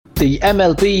The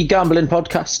MLB Gambling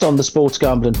Podcast on the Sports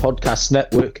Gambling Podcast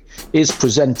Network is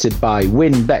presented by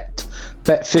WynnBET.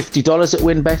 Bet $50 at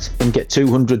WynnBET and get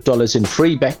 $200 in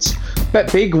free bets.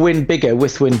 Bet big, win bigger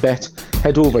with WynnBET.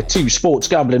 Head over to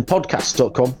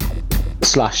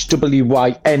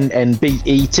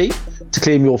sportsgamblingpodcast.com/WYNNBET to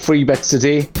claim your free bets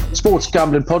today.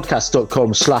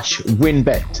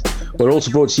 sportsgamblingpodcast.com/WynnBET. We're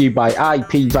also brought to you by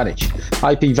IPVanish.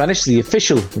 IPVanish, the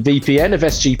official VPN of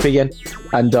SGPN,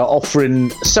 and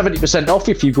offering 70% off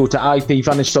if you go to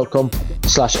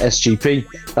ipvanish.com/SGP.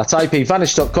 That's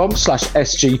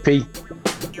ipvanish.com/SGP.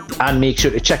 And make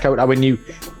sure to check out our new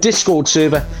Discord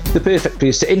server, the perfect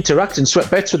place to interact and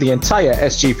sweat bets with the entire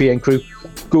SGPN crew.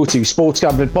 Go to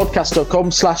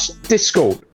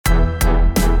sportsgamblingpodcast.com/Discord.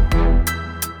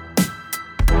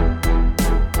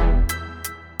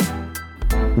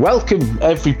 Welcome,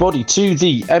 everybody, to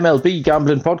the MLB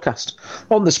Gambling Podcast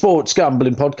on the Sports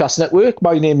Gambling Podcast Network.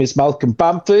 My name is Malcolm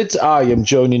Bamford. I am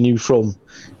joining you from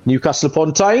Newcastle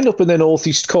upon Tyne, up in the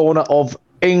northeast corner of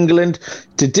England.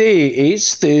 Today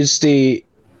is Thursday.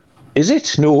 Is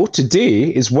it? No, today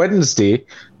is Wednesday,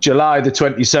 July the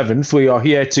 27th. We are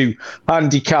here to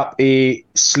handicap a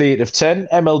slate of 10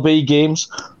 MLB games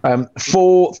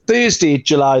for Thursday,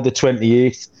 July the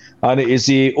 28th. And it is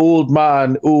the old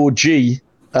man OG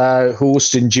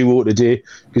hosting duo today,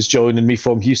 because joining me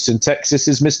from Houston, Texas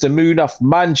is Mr. Munaf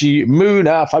Manji.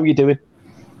 Munaf, how are you doing?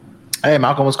 Hey,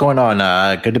 Malcolm, what's going on?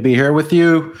 Good to be here with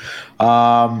you.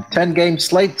 10-game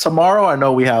slate tomorrow. I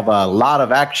know we have a lot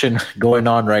of action going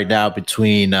on right now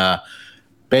between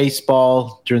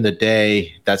baseball during the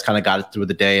day. That's kind of got it through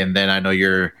the day. And then I know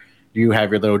you have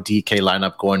your little DK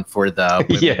lineup going for the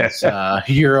women's,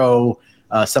 Euro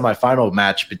semifinal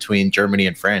match between Germany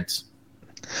and France.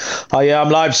 I'm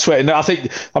live sweating.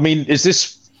 Is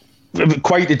this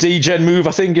quite a DGen move?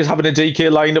 I think is having a DK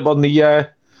lineup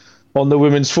on the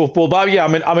women's football. But yeah,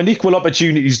 I'm an equal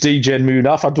opportunities DGen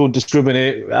Munaf. I don't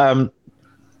discriminate.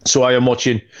 So I am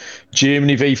watching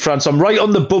Germany v France. I'm right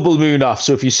on the bubble, Munaf.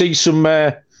 So if you see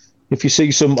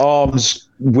some arms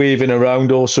waving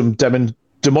around or some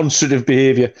demonstrative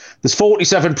behaviour, there's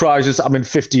 47 prizes. I'm in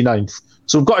 59th.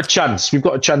 So we've got a chance. We've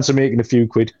got a chance of making a few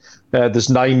quid. There's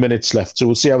 9 minutes left, so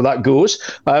we'll see how that goes.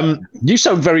 You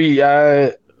sound very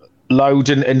loud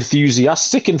and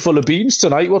enthusiastic and full of beans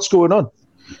tonight. What's going on?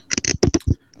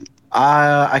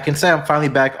 I can say I'm finally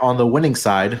back on the winning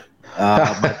side. Is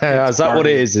that what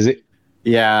it is it?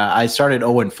 Yeah, I started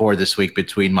 0-4 this week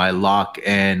between my lock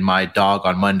and my dog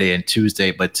on Monday and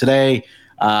Tuesday. But today,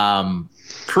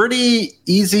 pretty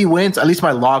easy wins. At least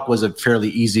my lock was a fairly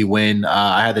easy win.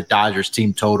 I had the Dodgers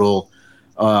team total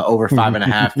over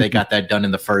 5.5. They got that done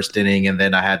in the first inning. And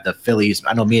then I had the Phillies.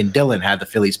 I know me and Dylan had the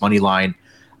Phillies money line.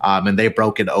 And they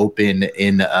broke it open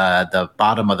in the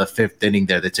bottom of the fifth inning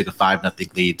there. They took a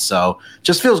 5-0 lead. So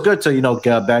just feels good to,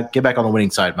 get back on the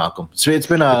winning side, Malcolm. So it's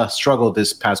been a struggle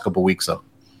this past couple of weeks, though.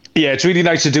 Yeah, it's really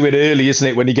nice to do it early, isn't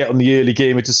it? When you get on the early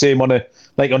game, it's the same on an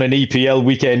EPL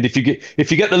weekend. If you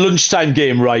get the lunchtime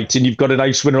game right and you've got a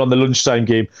nice winner on the lunchtime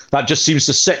game, that just seems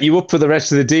to set you up for the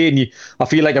rest of the day. And I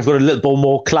feel like I've got a little bit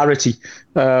more clarity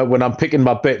when I'm picking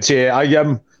my bets here. I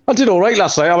did all right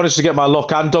last night. I managed to get my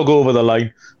lock and dog over the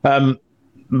line.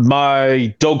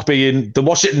 My dog being the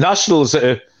Washington Nationals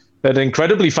at an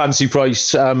incredibly fancy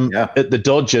price at the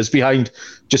Dodgers behind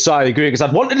Josiah Gray, because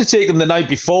I'd wanted to take them the night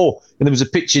before, and there was a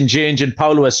pitching change and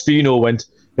Paulo Espino went,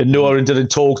 and Noah and Dylan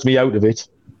talked me out of it.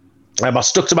 I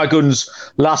stuck to my guns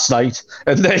last night,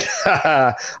 and then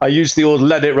I used the old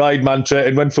let it ride mantra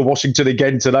and went for Washington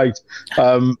again tonight.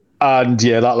 And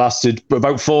yeah, that lasted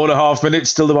about 4.5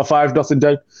 minutes. Still to my 5-0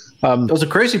 down. It was the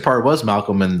crazy part was,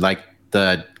 Malcolm, and like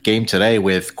the game today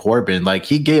with Corbin, like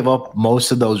he gave up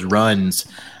most of those runs.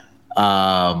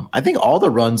 I think all the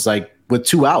runs like with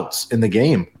 2 outs in the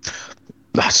game.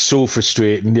 That's so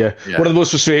frustrating. Yeah. One of the most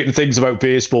frustrating things about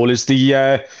baseball is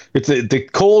the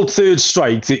called third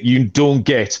strike that you don't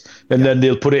get, and then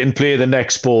they'll put it in play the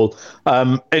next ball.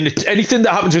 And anything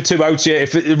that happens with 2 outs,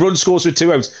 if the run scores with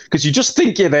 2 outs, because you just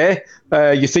think you're there,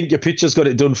 you think your pitcher's got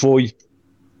it done for you.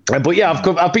 But yeah,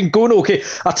 I've been going okay.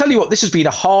 I'll tell you what, this has been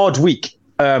a hard week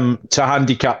to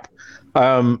handicap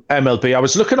MLB. I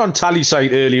was looking on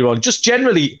TallySight earlier on, just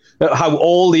generally at how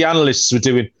all the analysts were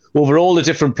doing over all the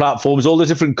different platforms, all the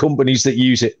different companies that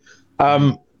use it.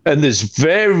 And there's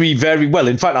very, very well.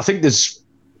 In fact, I think there's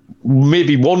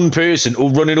maybe one person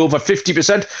running over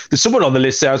 50%. There's someone on the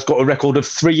list there who's got a record of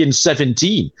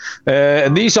 3-17.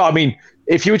 And these are,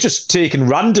 if you were just taking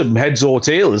random heads or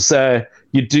tails,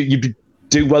 you'd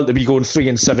do well to be going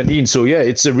 3-17. So yeah,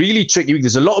 it's a really tricky week.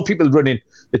 There's a lot of people running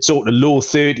at sort of low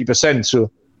 30%.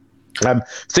 So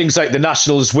Things like the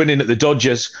Nationals winning at the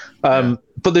Dodgers. But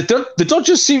the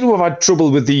Dodgers seem to have had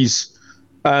trouble with these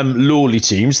lowly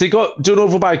teams. They got done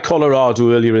over by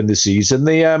Colorado earlier in the season.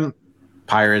 The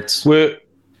Pirates were...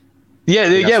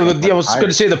 I was going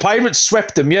to say the Pirates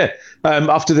swept them,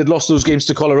 after they'd lost those games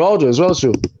to Colorado as well.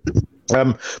 So,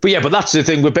 but that's the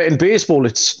thing with betting baseball.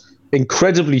 It's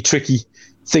incredibly tricky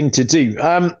thing to do.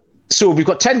 So we've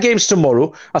got 10 games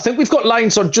tomorrow. I think we've got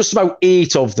lines on just about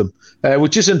 8 of them,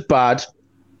 which isn't bad.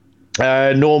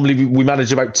 Normally we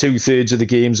manage about 2/3 of the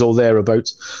games or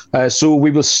thereabouts. So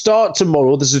we will start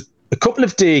tomorrow. There's a couple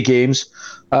of day games,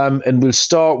 and we'll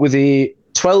start with a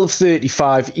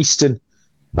 12:35 Eastern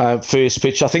first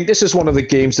pitch. I think this is one of the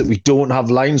games that we don't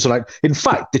have lines on. In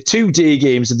fact, the 2-day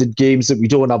games are the games that we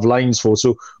don't have lines for.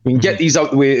 So we can get these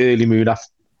out the way early, Munaf.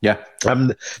 Yeah.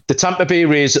 The Tampa Bay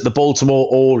Rays at the Baltimore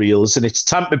Orioles, and it's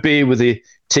Tampa Bay with a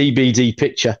TBD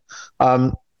pitcher.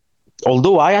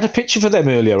 Although I had a pitcher for them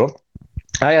earlier on.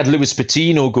 I had Luis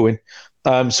Patino going.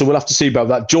 So we'll have to see about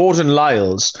that. Jordan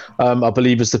Lyles, I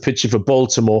believe, is the pitcher for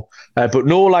Baltimore. But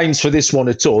no lines for this one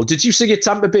at all. Did you see a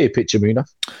Tampa Bay pitcher, Munaf?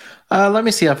 Let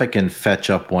me see if I can fetch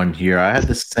up one here. I had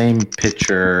the same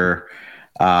pitcher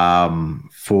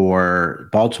for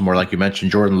Baltimore, like you mentioned,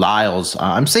 Jordan Lyles.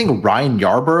 I'm seeing Ryan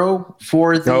Yarbrough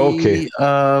for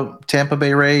the Tampa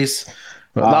Bay Rays.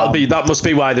 Well, that must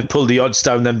be why they pulled the odds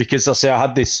down then, because I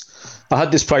had this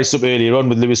price up earlier on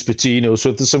with Luis Patino, so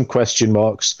if there's some question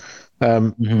marks,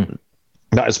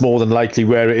 that is more than likely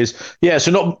where it is. Yeah,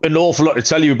 so not an awful lot to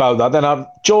tell you about that. Then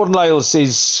Jordan Lyles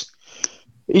he's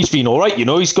been all right,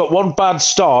 He's got one bad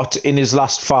start in his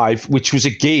last 5, which was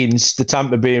against the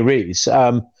Tampa Bay Rays,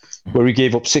 where he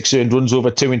gave up 6 earned runs over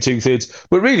 2 2/3.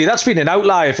 But really, that's been an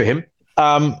outlier for him.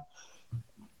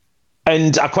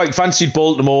 And I quite fancied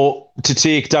Baltimore to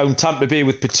take down Tampa Bay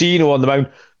with Patino on the mound.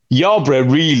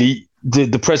 Yarbrough, really,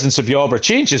 the presence of Yarbrough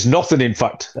changes nothing, in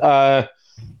fact.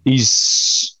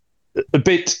 He's a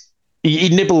bit... He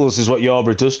nibbles is what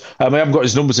Yarbrough does. I haven't got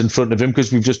his numbers in front of him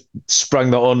because we've just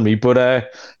sprung that on me. But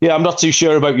I'm not too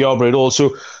sure about Yarbrough at all.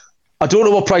 So I don't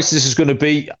know what price this is going to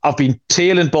be. I've been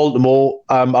tailing Baltimore.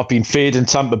 I've been fading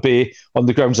Tampa Bay on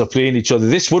the grounds of playing each other.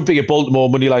 This would be a Baltimore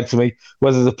money line for me,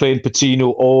 whether they're playing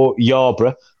Patino or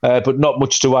Yarbrough. But not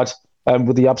much to add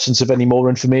with the absence of any more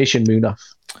information, Munaf.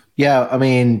 Yeah, I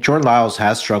mean, Jordan Lyles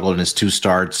has struggled in his 2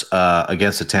 starts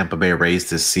against the Tampa Bay Rays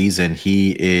this season.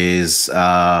 He has,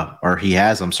 gone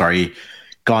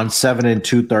 7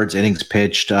 2/3 innings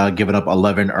pitched, given up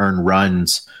 11 earned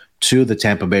runs to the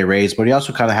Tampa Bay Rays. But you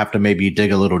also kind of have to maybe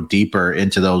dig a little deeper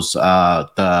into those,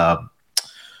 the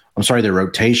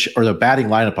rotation or the batting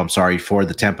lineup, for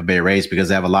the Tampa Bay Rays, because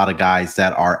they have a lot of guys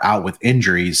that are out with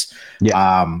injuries.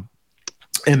 Yeah.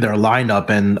 In their lineup.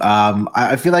 And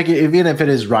I feel like even if it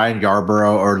is Ryan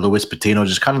Yarbrough or Luis Patino,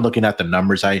 just kind of looking at the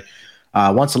numbers,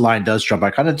 once the line does drop,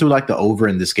 I kind of do like the over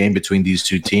in this game between these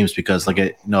 2 teams, because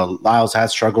Lyles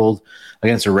has struggled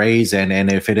against the Rays,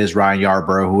 and if it is Ryan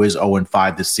Yarbrough, who is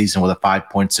 0-5 this season with a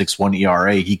 5.61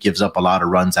 ERA, he gives up a lot of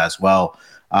runs as well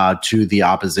to the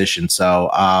opposition.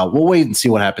 So we'll wait and see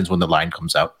what happens when the line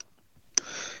comes out.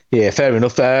 Yeah, fair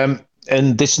enough.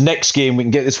 And this next game, we can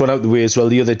get this one out the way as well,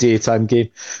 the other daytime game,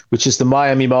 which is the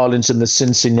Miami Marlins and the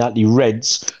Cincinnati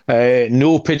Reds.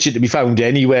 No pitcher to be found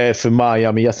anywhere for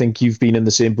Miami. I think you've been in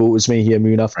the same boat as me here,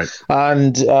 Munaf. Right.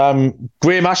 And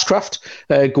Graham Ashcraft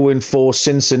going for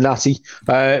Cincinnati.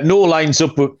 No lines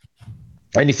up, but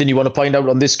anything you want to point out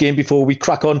on this game before we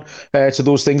crack on to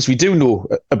those things we do know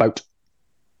about?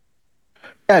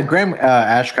 Yeah, Graham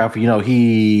Ashcraft,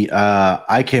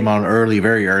 I came on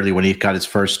very early when he got his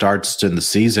first starts in the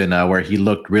season, where he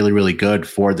looked really, really good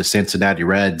for the Cincinnati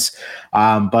Reds.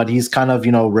 But he's kind of,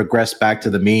 regressed back to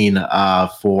the mean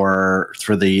for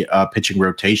the pitching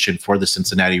rotation for the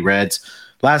Cincinnati Reds.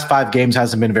 Last 5 games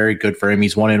hasn't been very good for him.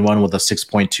 He's 1-1 with a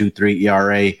 6.23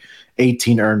 ERA,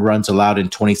 18 earned runs allowed in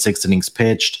 26 innings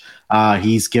pitched.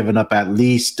 He's given up at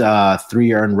least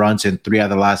 3 earned runs in 3 out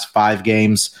of the last 5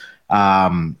 games.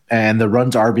 And the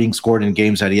runs are being scored in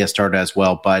games that he has started as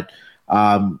well. But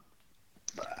again,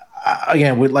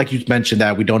 like you mentioned,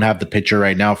 that we don't have the pitcher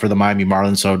right now for the Miami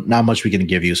Marlins, so not much we can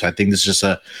give you. So I think this is just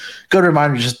a good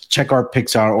reminder. Just check our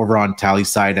picks out over on Tally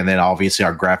site, and then obviously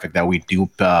our graphic that we do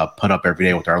put up every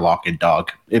day with our lock and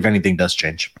dog, if anything does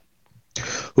change.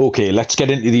 Okay, let's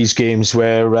get into these games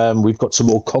where we've got some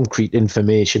more concrete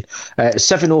information.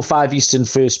 7:05 Eastern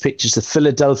first pitch is the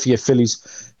Philadelphia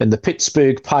Phillies and the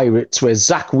Pittsburgh Pirates, where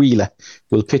Zach Wheeler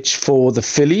will pitch for the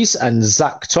Phillies and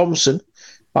Zach Thompson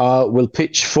will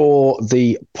pitch for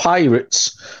the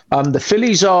Pirates. The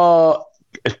Phillies are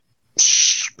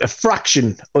a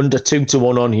fraction under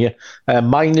 2-1 on here,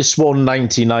 minus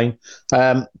 199.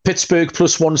 Pittsburgh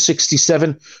plus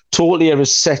 167. Totally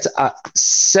is set at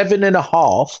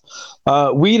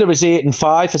 7.5. Wheeler is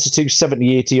 8-5. That's a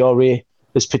 278 ERA.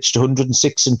 Has pitched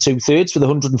 106 2/3 with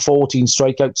 114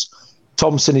 strikeouts.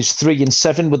 Thompson is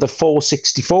 3-7 with a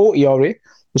 4.64 ERA.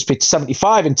 Has pitched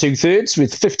 75 2/3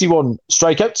 with 51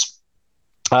 strikeouts.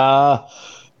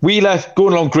 Wheeler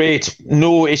going along great.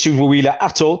 No issues with Wheeler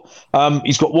at all.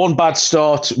 He's got one bad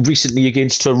start recently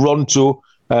against Toronto,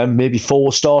 maybe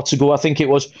 4 starts ago, I think it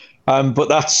was. But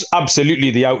that's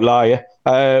absolutely the outlier.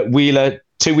 Wheeler,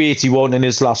 281 in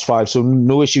his last 5, so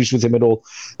no issues with him at all.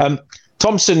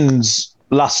 Thompson's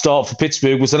last start for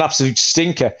Pittsburgh was an absolute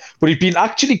stinker, but he'd been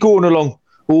actually going along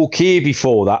okay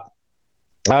before that.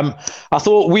 I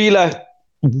thought Wheeler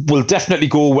will definitely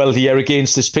go well here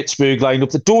against this Pittsburgh lineup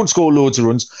that don't score loads of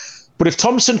runs. But if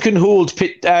Thompson can hold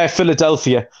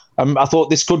Philadelphia, I thought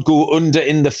this could go under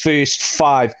in the first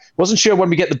 5. Wasn't sure when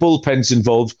we get the bullpens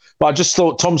involved, but I just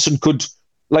thought Thompson could,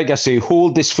 like I say,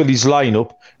 hold this Phillies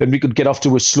lineup and we could get off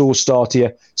to a slow start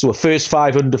here. So a first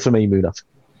 5 under for me, Munaf.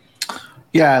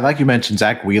 Yeah, like you mentioned,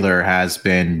 Zach Wheeler has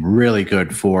been really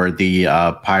good for the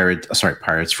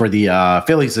for the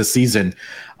Phillies this season.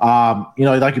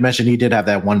 Like you mentioned, he did have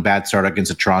that one bad start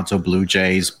against the Toronto Blue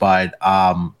Jays, but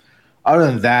other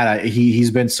than that,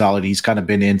 he's been solid. He's kind of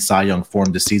been in Cy Young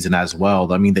form this season as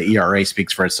well. I mean, the ERA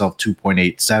speaks for itself,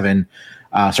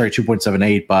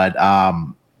 2.78, but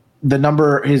the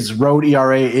number, his road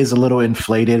ERA is a little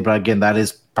inflated, but again, that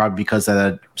is probably because of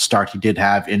the start he did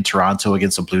have in Toronto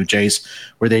against the Blue Jays,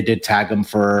 where they did tag him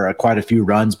for quite a few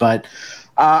runs. But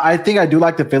I think I do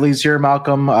like the Phillies here,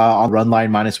 Malcolm, on the run line,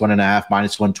 minus 1.5,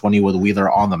 minus 120 with Wheeler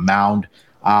on the mound.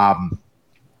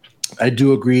 I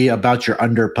do agree about your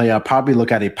underplay. I'll probably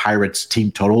look at a Pirates team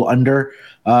total under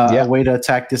a way to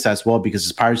attack this as well, because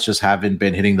the Pirates just haven't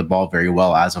been hitting the ball very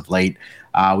well as of late.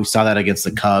 We saw that against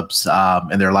the Cubs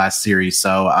in their last series.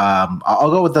 So I'll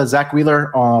go with the Zach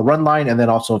Wheeler run line, and then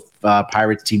also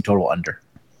Pirates team total under.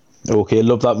 Okay,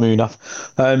 love that, Munaf.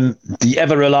 The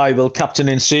ever-reliable Captain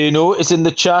Insano is in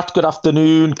the chat. Good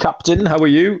afternoon, Captain. How are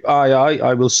you? Aye,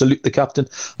 I will salute the Captain.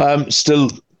 Still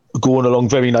going along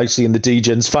very nicely in the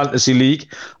D-Gens Fantasy League.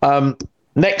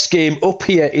 Next game up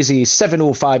here is a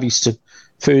 7:05 Eastern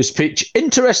first pitch.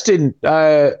 Interesting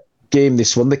game,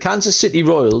 this one. The Kansas City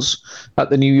Royals at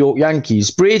the New York Yankees.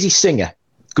 Brady Singer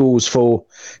goes for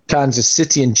Kansas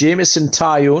City, and Jameson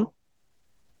Taillon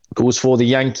goes for the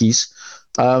Yankees.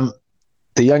 The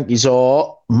Yankees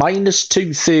are minus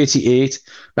 238.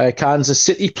 Kansas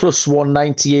City plus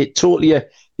 198. Totally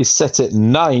is set at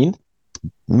 9.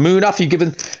 Munaf, you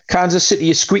given Kansas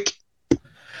City a squeak?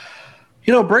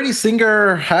 Brady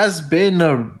Singer has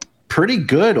been pretty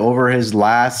good over his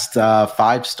last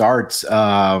 5 starts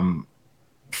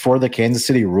for the Kansas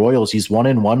City Royals. He's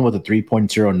 1-1 with a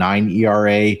 3.09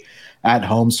 ERA at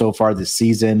home so far this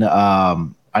season.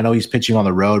 I know he's pitching on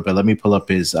the road, but let me pull up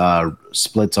his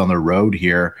splits on the road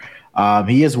here.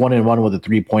 He is 1-1 with a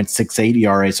 3.68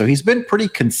 ERA, so he's been pretty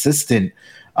consistent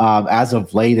as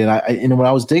of late. And when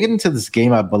I was digging into this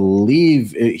game, I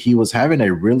believe he was having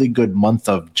a really good month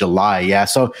of July. Yeah,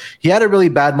 so he had a really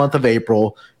bad month of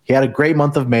April. He had a great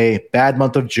month of May, bad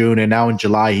month of June, and now in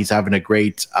July he's having a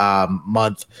great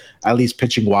month, at least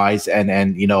pitching wise,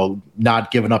 and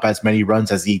not giving up as many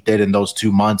runs as he did in those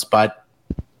 2 months. But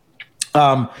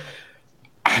I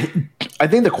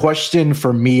think the question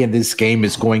for me in this game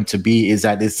is going to be, is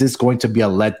this going to be a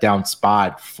letdown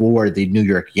spot for the New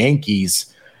York Yankees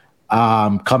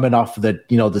coming off of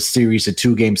the series, the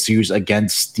 2-game series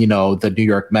against, the New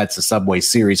York Mets, the Subway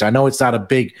Series. I know it's not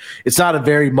a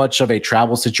very much of a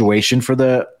travel situation for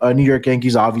the New York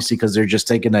Yankees, obviously, because they're just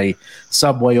taking a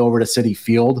subway over to Citi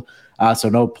Field. So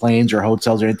no planes or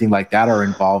hotels or anything like that are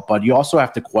involved. But you also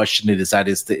have to question it, is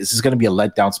this going to be a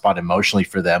letdown spot emotionally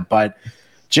for them? But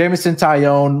Jameson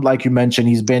Taillon, like you mentioned,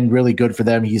 he's been really good for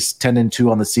them. He's 10-2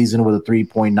 on the season with a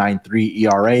 3.93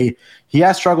 ERA. He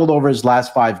has struggled over his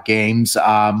last 5 games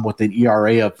with an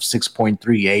ERA of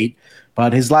 6.38.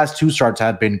 But his last 2 starts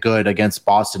have been good against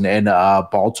Boston and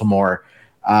Baltimore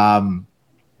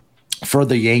for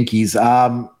the Yankees.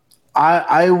 I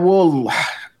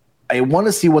want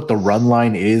to see what the run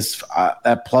line is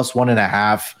at plus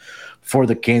 1.5 for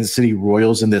the Kansas City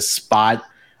Royals in this spot.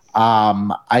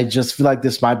 I just feel like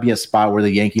this might be a spot where the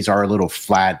Yankees are a little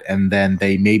flat, and then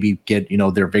they maybe get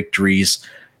their victories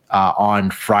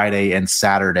on Friday and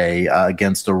Saturday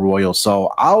against the Royals.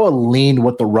 So I will lean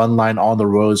with the run line on the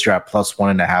Royals here at plus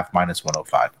 1.5, minus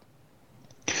 105.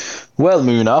 Well,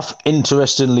 Munaf,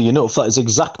 interestingly enough, that is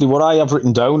exactly what I have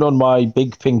written down on my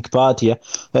big pink pad here.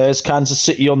 There's Kansas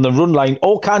City on the run line.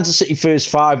 Or Kansas City first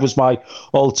five was my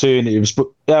alternatives. But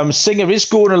Singer is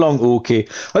going along okay.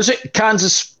 I say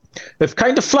Kansas have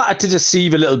kind of flattered to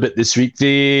deceive a little bit this week.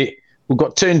 They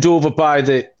got turned over by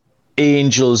the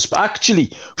Angels, but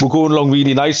actually were going along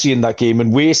really nicely in that game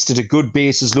and wasted a good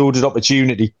bases loaded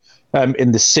opportunity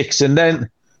in the sixth. And then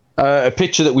a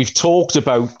pitcher that we've talked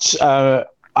about,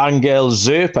 Angel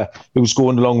Zerpa, who's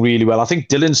going along really well. I think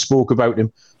Dylan spoke about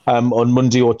him on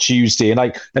Monday or Tuesday, and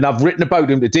I've written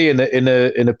about him today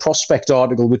in a prospect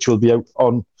article which will be out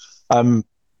on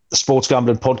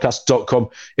sportsgamblingpodcast.com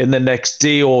in the next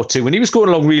day or two. And he was going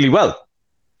along really well.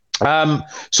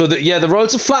 The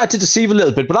Royals are flattered to deceive a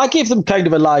little bit, but I gave them kind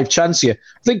of a live chance here.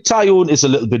 I think Tyone is a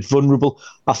little bit vulnerable.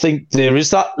 I think there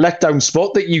is that letdown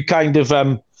spot that you kind of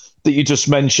that you just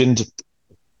mentioned.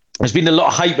 There's been a lot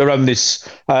of hype around this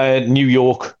New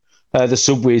York, the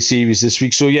Subway Series this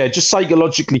week. So, yeah, just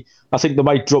psychologically, I think they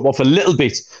might drop off a little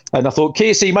bit. And I thought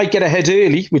KC might get ahead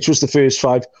early, which was the first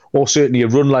five, or certainly a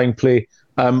run line play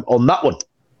on that one.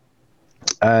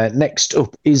 Next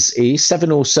up is a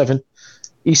 7:07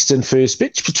 Eastern first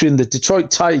pitch between the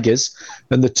Detroit Tigers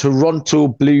and the Toronto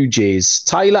Blue Jays.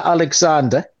 Tyler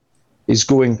Alexander is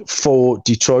going for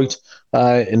Detroit,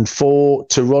 and for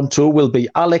Toronto will be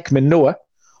Alek Manoah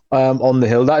on the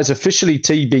hill. That is officially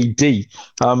TBD.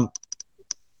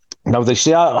 Now, they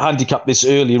say I handicapped this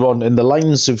earlier on, and the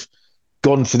lines have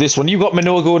gone for this one. You got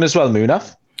Manoah going as well,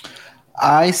 Munaf?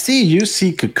 I see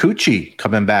Yusei Kikuchi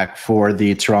coming back for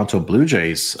the Toronto Blue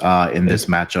Jays in this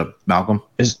matchup, Malcolm.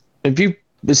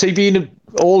 Has he been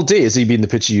all day? Has he been the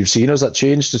pitcher you've seen? Has that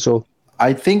changed at all?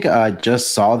 I think I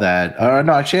just saw that.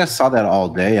 No, actually, I saw that all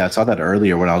day. I saw that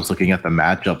earlier when I was looking at the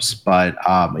matchups. But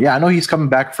I know he's coming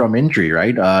back from injury,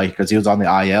 right? Because he was on the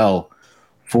IL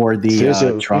for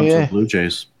the Toronto Blue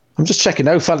Jays. I'm just checking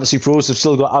out. Fantasy Pros have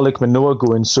still got Alek Manoah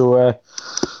going. So,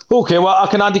 okay, well, I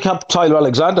can handicap Tyler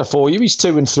Alexander for you. He's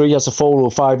 2-3, has a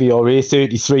 4.05 ERA,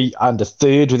 33 and a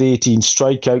third with 18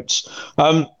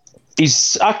 strikeouts.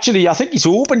 He's actually, I think he's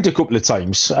opened a couple of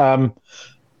times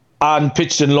and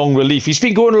pitched in long relief. He's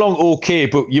been going along okay,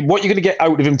 but what you're going to get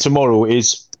out of him tomorrow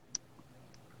is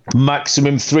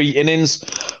maximum 3 innings.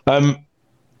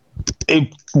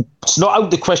 It's not out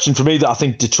of the question for me that I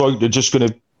think Detroit are just going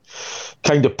to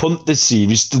kind of punt this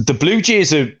series. The Blue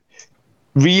Jays are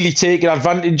really taking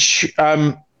advantage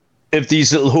of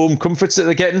these little home comforts that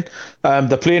they're getting.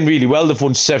 They're playing really well. They've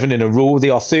won 7 in a row. They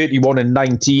are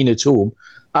 31-19 at home.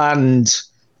 And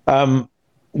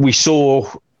we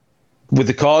saw with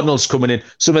the Cardinals coming in,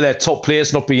 some of their top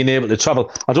players not being able to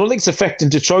travel. I don't think it's affecting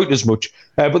Detroit as much.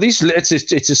 But it's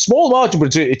a small margin,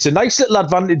 but it's a nice little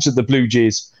advantage that the Blue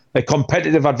Jays, a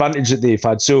competitive advantage that they've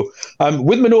had. So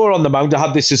with Manoah on the mound, I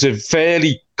had this as a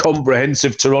fairly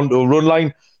comprehensive Toronto run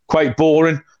line, quite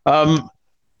boring. I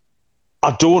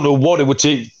don't know what it would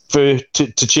take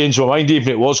to change my mind, even if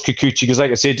it was Kikuchi, because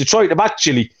like I said, Detroit have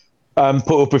actually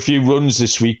put up a few runs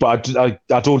this week, but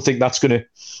I don't think that's going to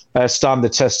stand the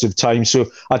test of time. So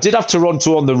I did have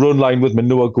Toronto on the run line with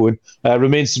Manoah going.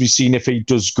 Remains to be seen if he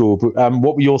does go. But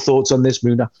what were your thoughts on this,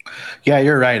 Muna? Yeah,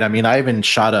 you're right. I mean, I even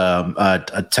shot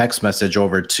a text message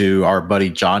over to our buddy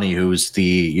Johnny, who's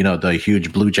the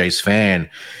huge Blue Jays fan,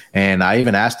 and I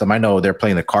even asked him. I know they're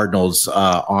playing the Cardinals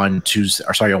on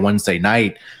Wednesday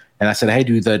night, and I said, "Hey,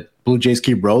 do the Blue Jays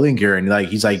keep rolling here?" And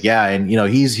he's like, "Yeah." And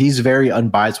he's very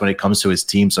unbiased when it comes to his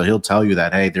team, so he'll tell you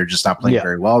that, hey, they're just not playing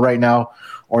very well right now,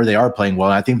 or they are playing well.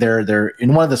 And I think they're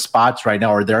in one of the spots right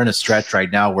now, or they're in a stretch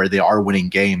right now where they are winning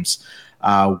games.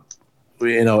 And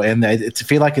I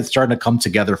feel like it's starting to come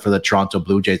together for the Toronto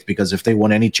Blue Jays, because if they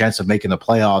want any chance of making the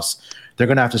playoffs, they're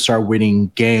going to have to start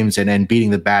winning games and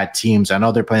beating the bad teams. I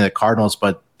know they're playing the Cardinals,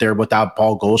 but they're without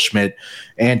Paul Goldschmidt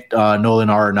and Nolan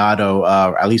Arenado,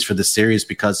 at least for the series,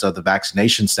 because of the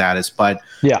vaccination status. But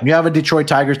you have a Detroit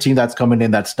Tigers team that's coming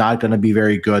in that's not going to be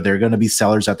very good. They're going to be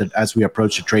sellers as we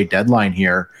approach the trade deadline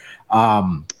here.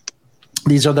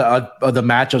 These are the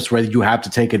matchups where you have to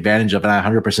take advantage of, and I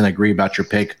 100% agree about your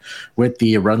pick with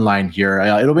the run line here.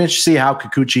 It'll be interesting to see how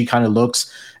Kikuchi kind of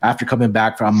looks after coming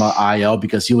back from IL,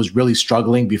 because he was really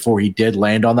struggling before he did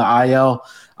land on the IL.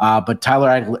 But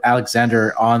Tyler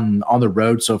Alexander on the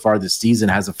road so far this season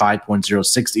has a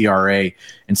 5.06 ERA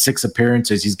in 6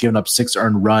 appearances. He's given up 6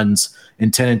 earned runs in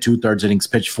 10 2/3 innings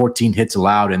pitched, 14 hits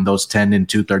allowed in those 10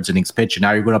 2/3 innings pitched. And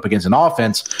now you're going up against an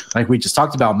offense like we just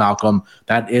talked about, Malcolm,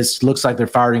 that looks like they're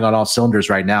firing on all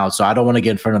cylinders right now. So I don't want to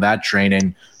get in front of that train.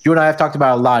 And you and I have talked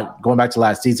about a lot going back to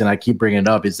last season. I keep bringing it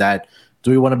up, is that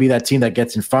do we want to be that team that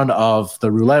gets in front of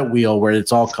the roulette wheel where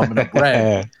it's all coming up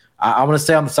red? I'm going to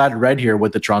stay on the side of red here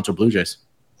with the Toronto Blue Jays.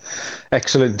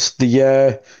 Excellent.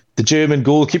 The German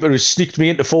goalkeeper who sneaked me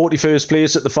into 41st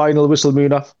place at the final whistle,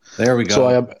 Munaf. There we go.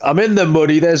 So I'm in the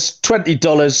money. There's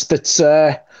 $20 that's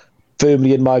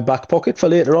firmly in my back pocket for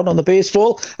later on the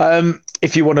baseball.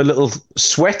 If you want a little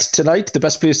sweat tonight, the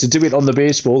best place to do it on the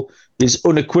baseball is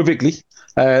unequivocally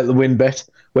the WinBet,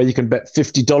 where you can bet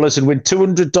 $50 and win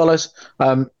 $200.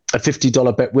 A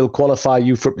 $50 bet will qualify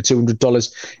you for up to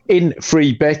 $200 in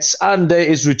free bets. And there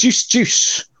is reduced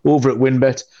juice over at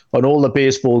WinBet on all the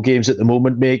baseball games at the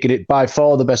moment, making it by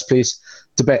far the best place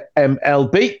to bet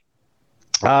MLB.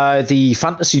 The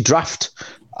fantasy draft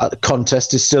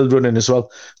contest is still running as well,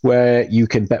 where you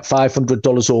can bet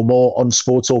 $500 or more on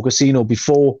sports or casino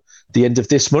before the end of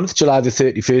this month, July the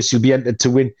 31st. You'll be entered to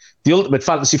win the ultimate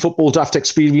fantasy football draft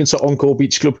experience at Encore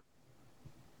Beach Club,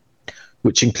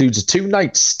 which includes a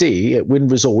 2-night stay at Wynn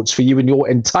Resorts for you and your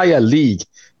entire league.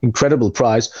 Incredible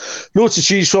prize. Loads to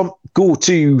choose from. Go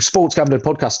to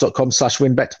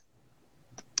sportsgamblingpodcast.com/winbet.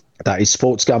 That is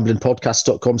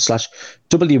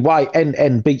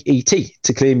sportsgamblingpodcast.com/WYNNBET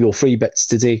to claim your free bets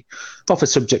today. Offer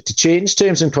subject to change.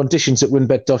 Terms and conditions at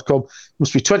winbet.com.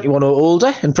 Must be 21 or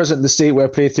older and present in the state where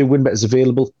playthrough WinBet is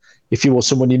available. If you or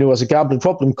someone you know has a gambling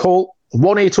problem, call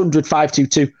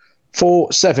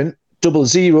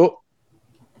 1-800-522-4700.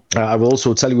 I will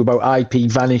also tell you about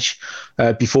IPVanish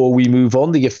before we move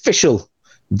on. The official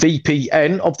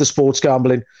VPN of the Sports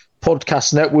Gambling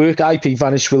Podcast Network.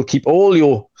 IPVanish will keep all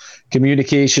your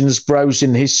communications,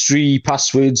 browsing history,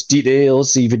 passwords,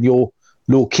 details, even your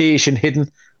location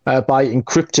hidden by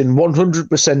encrypting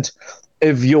 100%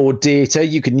 of your data.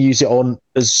 You can use it on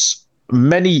as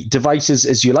many devices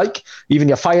as you like, even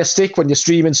your Fire Stick when you're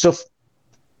streaming stuff.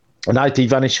 And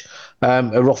IPVanish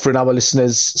are offering our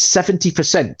listeners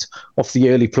 70% off the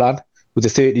early plan with a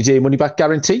 30-day money-back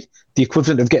guarantee, the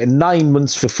equivalent of getting 9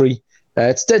 months for free.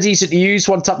 It's dead easy to use,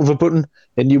 one tap of a button,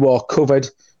 and you are covered.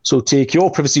 So take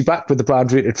your privacy back with the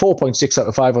brand rated 4.6 out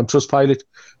of 5 on Trustpilot.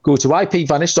 Go to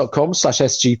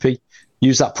ipvanish.com/SGP.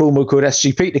 Use that promo code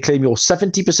SGP to claim your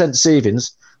 70%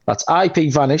 savings. That's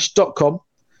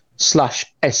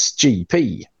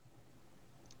ipvanish.com/SGP.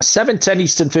 7:10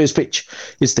 Eastern first pitch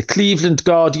is the Cleveland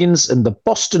Guardians and the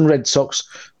Boston Red Sox.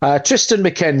 Tristan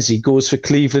McKenzie goes for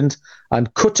Cleveland,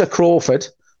 and Cutter Crawford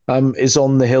is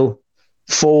on the hill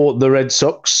for the Red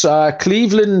Sox.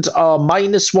 Cleveland are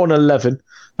 -111,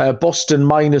 Boston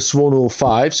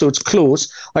 -105, so it's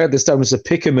close. I had this down as a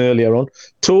pick'em earlier on.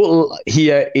 Total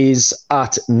here is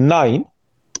at 9.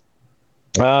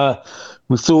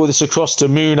 We throw this across to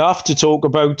Munaf to talk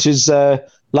about his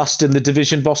last in the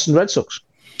division, Boston Red Sox.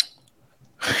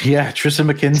 Yeah, Tristan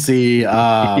McKenzie,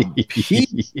 he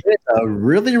did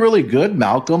really, really good,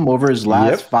 Malcolm, over his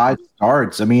last 5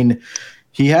 starts. I mean,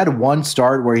 he had one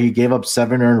start where he gave up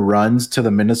 7 earned runs to the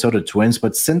Minnesota Twins,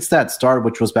 but since that start,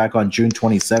 which was back on June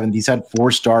 27th, he's had 4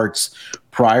 starts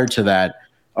prior to that,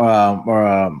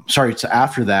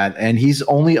 after that, and he's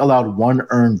only allowed 1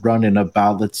 earned run in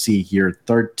about,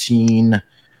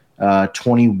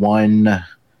 21,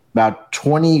 about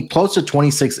 20, close to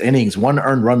 26 innings, 1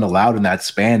 earned run allowed in that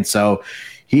span. So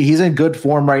he's in good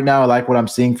form right now. I like what I'm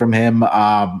seeing from him.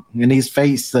 And he's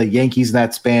faced the Yankees in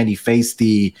that span. He faced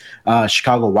the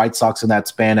Chicago White Sox in that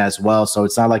span as well. So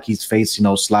it's not like he's faced,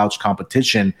 slouch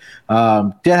competition.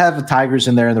 Did have the Tigers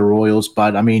in there and the Royals,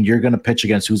 but I mean, you're going to pitch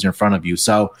against who's in front of you.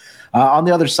 So on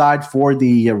the other side for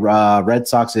the Red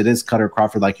Sox, it is Cutter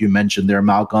Crawford, like you mentioned there,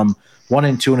 Malcolm.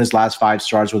 1-2 in his last 5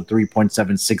 starts with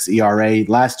 3.76 ERA.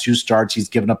 Last 2 starts, he's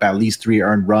given up at least 3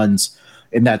 earned runs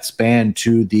in that span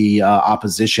to the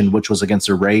opposition, which was against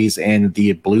the Rays and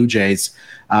the Blue Jays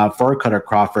for Cutter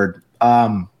Crawford.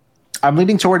 I'm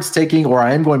leaning towards taking, or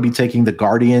I am going to be taking the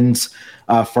Guardians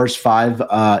first 5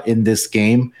 in this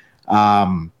game.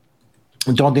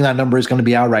 Don't think that number is going to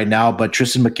be out right now, but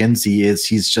Tristan McKenzie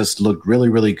he's just looked really,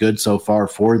 really good so far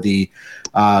for the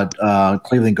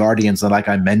Cleveland Guardians, like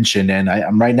I mentioned. And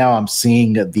I'm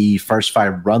seeing the first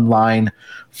 5 run line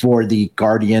for the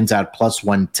Guardians at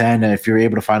 +110. And if you're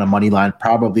able to find a money line,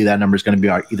 probably that number is going to be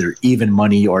either even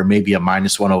money or maybe a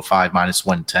 -105,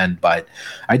 -110. But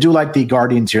I do like the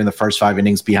Guardians here in the first 5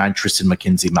 innings behind Tristan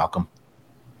McKenzie, Malcolm.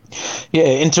 Yeah,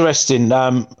 interesting.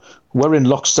 We're in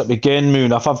lockstep again,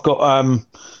 Munaf. I've got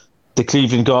the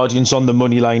Cleveland Guardians on the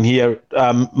money line here,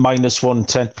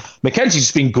 -110. McKenzie's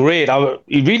been great.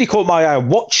 He really caught my eye. I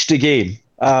watched the game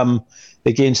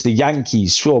against the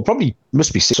Yankees. Probably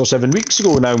must be 6 or 7 weeks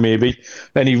ago now, maybe.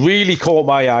 And he really caught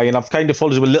my eye, and I've kind of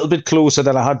followed him a little bit closer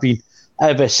than I had been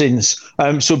ever since.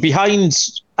 So behind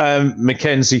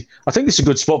McKenzie, I think it's a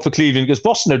good spot for Cleveland because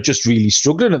Boston are just really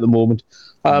struggling at the moment.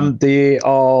 They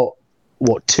are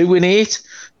 2-8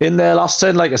 in their last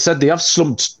 10. Like I said, they have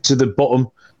slumped to the bottom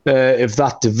of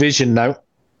that division now.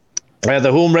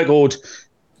 The home record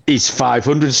is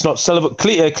 500. It's not stellar, but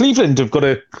Cleveland have got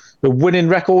a winning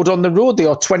record on the road. They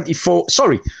are 24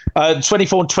 and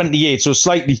 28, so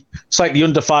slightly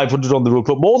under 500 on the road,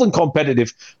 but more than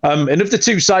competitive. And of the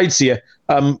two sides here,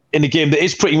 in a game that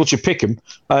is pretty much a pick 'em,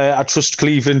 I trust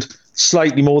Cleveland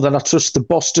slightly more than I trust the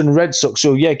Boston Red Sox.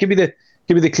 So yeah, give me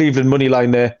the Cleveland money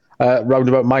line there, round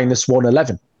about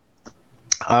 -111.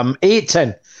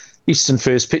 8:10 Eastern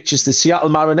first pitch is the Seattle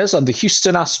Mariners and the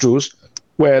Houston Astros,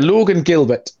 where Logan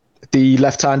Gilbert, the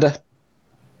left-hander,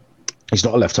 he's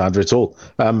not a left-hander at all.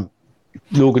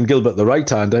 Logan Gilbert, the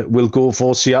right-hander, will go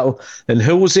for Seattle, and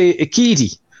Jose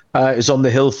Urquidy is on the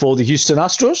hill for the Houston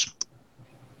Astros.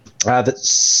 The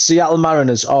Seattle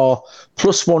Mariners are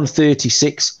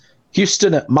 +136.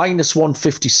 Houston at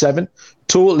 -157.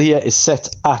 Total here is set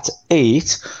at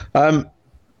 8.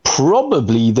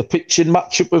 Probably the pitching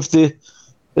matchup of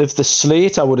the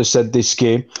slate, I would have said, this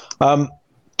game.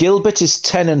 Gilbert is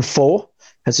 10-4,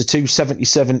 has a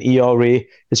 2.77 ERA,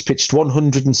 has pitched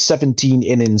 117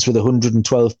 innings with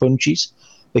 112 punches.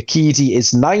 Urquidy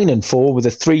is 9-4 with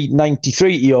a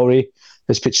 3.93 ERA,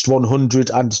 has pitched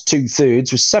 100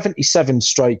 2/3 with 77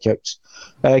 strikeouts.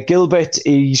 Gilbert,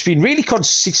 he's been really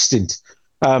consistent,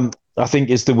 I think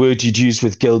is the word you'd use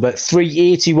with Gilbert.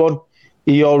 3.81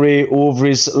 ERA over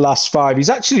his last 5. He's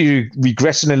actually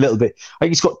regressing a little bit. I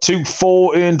think he's got 2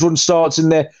 4 earned run starts in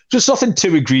there. Just nothing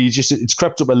too egregious. It's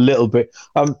crept up a little bit.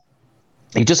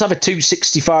 He does have a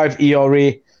 2.65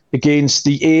 ERA against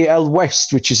the AL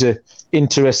West, which is a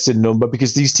interesting number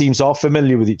because these teams are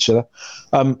familiar with each other.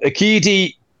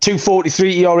 Urquidy,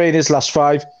 2.43 ERA in his last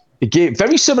 5. Again,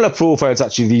 very similar profiles,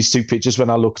 actually, these two pitchers when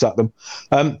I looked at them.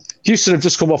 Houston have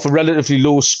just come off a relatively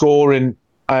low scoring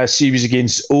series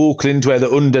against Oakland, where the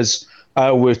unders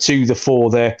were 2-4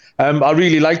 there. I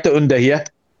really like the under here.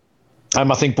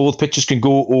 I think both pitchers can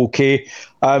go okay.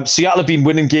 Seattle have been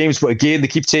winning games, but again, they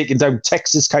keep taking down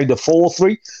Texas kind of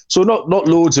 4-3. So not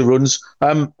loads of runs.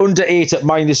 Under 8 at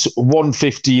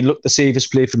 -115. Look, the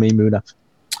safest play for me, Munaf.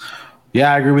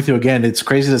 Yeah, I agree with you again. It's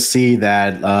crazy to see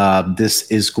that this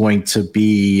is going to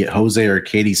be Jose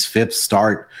Urquidy's 5th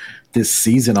start this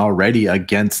season already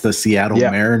against the Seattle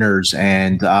Mariners,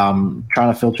 and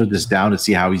trying to filter this down to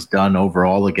see how he's done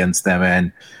overall against them.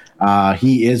 And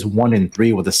he is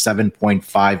 1-3 with a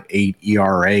 7.58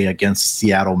 ERA against the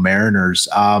Seattle Mariners.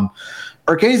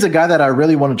 Urquidy's a guy that I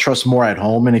really want to trust more at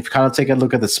home. And if you kind of take a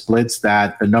look at the splits,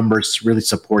 that the numbers really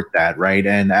support that, right?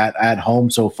 And at home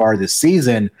so far this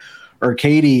season,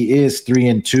 Urquidy is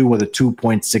 3-2 with a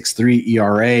 2.63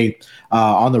 ERA.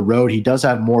 On the road, he does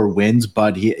have more wins,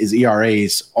 but his ERA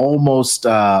is almost,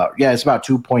 it's about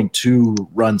 2.2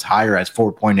 runs higher at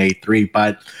 4.83.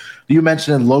 But you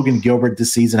mentioned that Logan Gilbert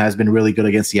this season has been really good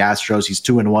against the Astros. He's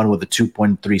 2-1 with a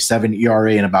 2.37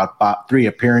 ERA in about 3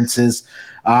 appearances.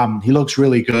 He looks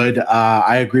really good.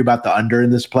 I agree about the under in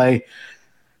this play.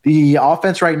 The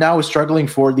offense right now is struggling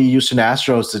for the Houston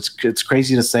Astros. It's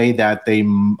crazy to say that they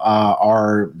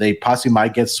possibly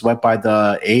might get swept by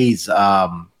the A's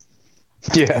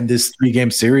in this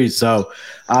 3-game series. So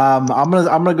I'm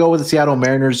gonna go with the Seattle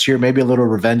Mariners here. Maybe a little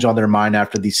revenge on their mind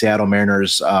after the Seattle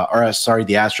Mariners, the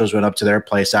Astros went up to their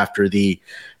place after the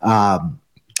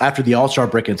All-Star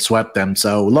break and swept them.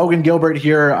 So Logan Gilbert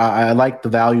here, I like the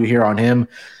value here on him,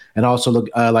 and also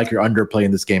like your underplay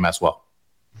in this game as well.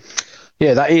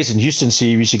 Yeah, that is in Houston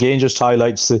series again. Just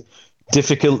highlights the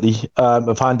difficulty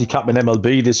of handicapping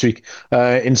MLB this week.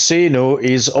 Insano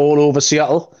is all over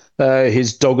Seattle.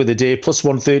 His dog of the day,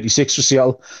 +136 for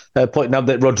Seattle, pointing out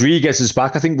that Rodriguez is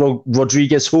back. I think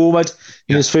Rodriguez homered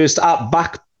in his first at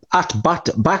bat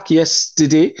back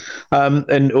yesterday.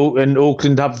 And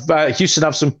Oakland Houston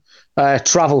have some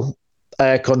travel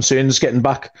concerns getting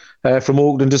back from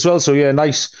Oakland as well. So yeah, a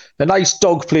nice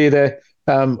dog play there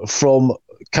from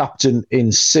Captain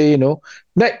Insano.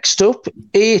 Next up,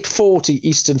 8:40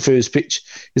 Eastern first pitch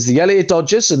is the LA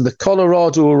Dodgers and the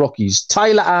Colorado Rockies.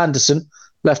 Tyler Anderson,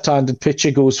 left-handed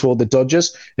pitcher, goes for the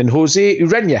Dodgers, and Jose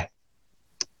Urena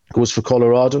goes for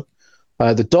Colorado.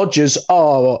 The Dodgers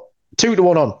are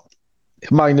 2-1 on,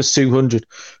 -200.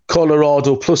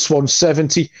 Colorado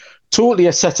 +170. Totally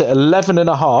are set at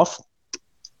 11.5.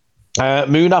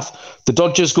 Munaf, the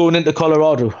Dodgers going into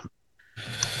Colorado.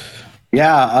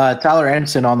 Yeah, Tyler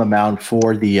Anderson on the mound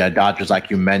for the Dodgers, like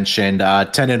you mentioned.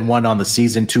 10-1 on the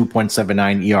season,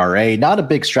 2.79 ERA. Not a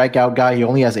big strikeout guy. He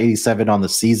only has 87 on the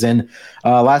season.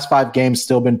 Last 5 games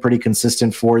still been pretty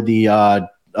consistent for the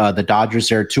Dodgers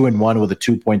there. 2-1 with a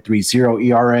 2.30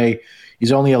 ERA.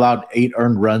 He's only allowed 8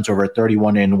 earned runs over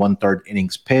 31 1/3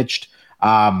 innings pitched.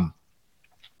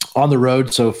 On the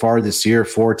road so far this year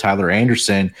for Tyler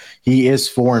Anderson, he is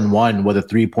 4-1 with a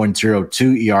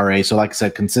 3.02 ERA. So, like I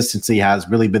said, consistency has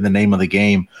really been the name of the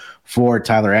game for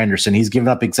Tyler Anderson. He's given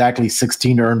up exactly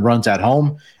 16 earned runs at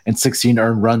home and 16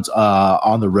 earned runs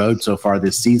on the road so far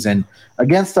this season.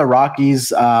 Against the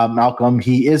Rockies, Malcolm,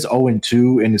 he is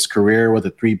 0-2 in his career with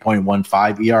a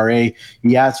 3.15 ERA.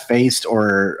 He has faced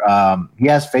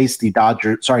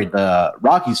the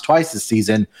Rockies twice this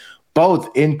season, both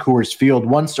in Coors Field.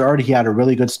 One start, he had a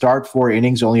really good start, 4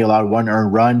 innings, only allowed 1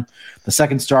 earned run. The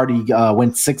second start, he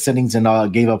went 6 innings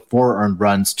and gave up 4 earned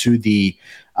runs to the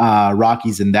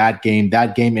Rockies in that game.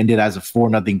 That game ended as a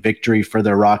 4-0 victory for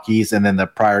the Rockies. And then the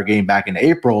prior game back in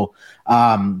April,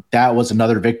 that was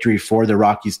another victory for the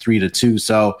Rockies, 3-2.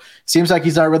 So seems like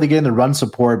he's not really getting the run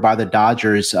support by the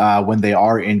Dodgers when they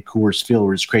are in Coors Field,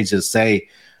 which is crazy to say.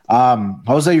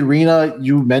 Jose Urena,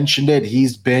 you mentioned it.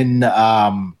 He's been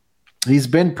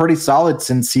pretty solid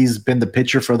since he's been the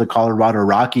pitcher for the Colorado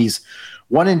Rockies.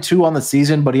 1-2 on the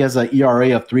season, but he has an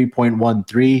ERA of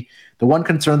 3.13. The one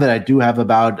concern that I do have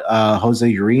about Jose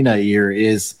Urena here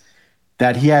is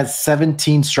that he has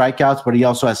 17 strikeouts, but he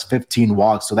also has 15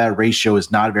 walks. So that ratio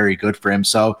is not very good for him.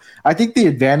 So I think the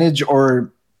advantage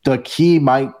or the key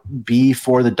might be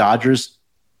for the Dodgers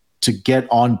to get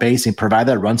on base and provide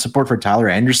that run support for Tyler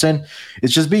Anderson.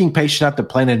 It's just being patient at the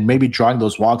plate and maybe drawing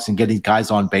those walks and getting guys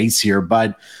on base here.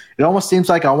 But it almost seems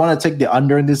like I want to take the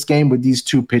under in this game with these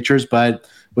two pitchers. But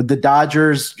with the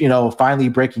Dodgers, finally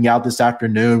breaking out this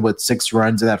afternoon with 6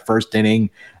 runs in that first inning,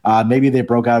 maybe they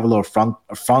broke out of a little funk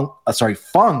from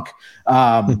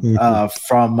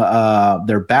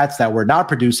their bats that were not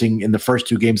producing in the first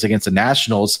 2 games against the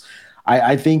Nationals.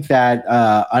 I think that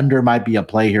under might be a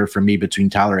play here for me between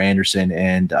Tyler Anderson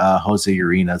and Jose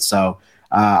Urena. So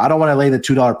I don't want to lay the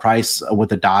 $2 price with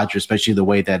the Dodgers, especially the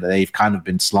way that they've kind of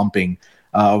been slumping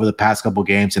over the past couple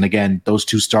games. And again, those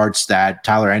 2 starts that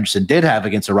Tyler Anderson did have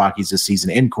against the Rockies this season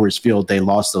in Coors Field, they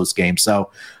lost those games. So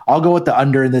I'll go with the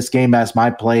under in this game as my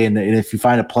play. And if you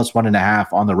find a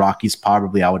 +1.5 on the Rockies,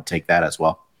 probably I would take that as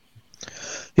well.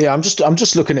 Yeah, I'm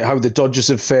just looking at how the Dodgers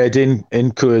have fared in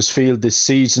Coors Field this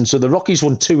season. So the Rockies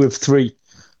won 2 of 3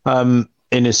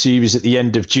 in a series at the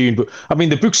end of June. But I mean,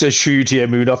 the books are shrewd here,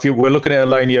 Moonoff. We're looking at a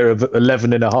line here of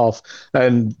 11.5,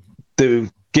 and the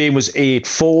game was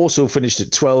 8-4, so finished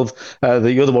at 12.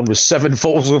 The other one was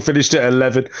 7-4, so finished at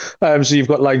 11. So you've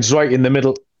got lines right in the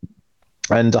middle,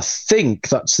 and I think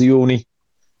that's the only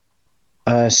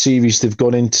series they've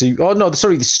gone into. Oh no,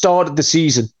 sorry, the start of the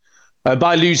season.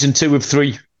 By losing 2 of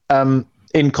 3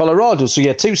 in Colorado. So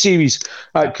yeah, 2 series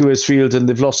at Coors Field, and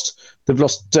they've lost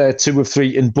 2 of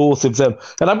 3 in both of them.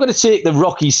 And I'm going to take the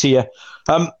Rockies here.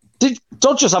 Did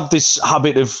Dodgers have this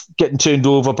habit of getting turned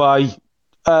over by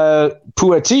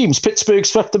poor teams? Pittsburgh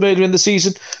swept them earlier in the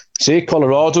season. Say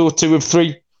Colorado, 2 of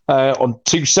 3 on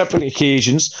 2 separate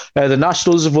occasions. The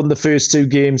Nationals have won the first 2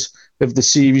 games of the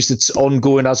series that's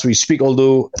ongoing as we speak,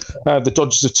 although the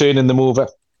Dodgers are turning them over.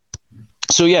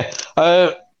 So yeah,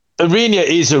 Urena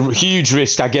is a huge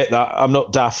risk. I get that. I'm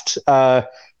not daft.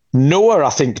 Noah, I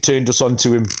think, turned us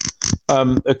onto him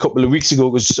a couple of weeks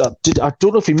ago. I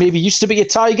don't know if he maybe used to be a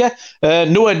Tiger.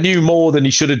 Noah knew more than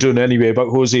he should have done anyway about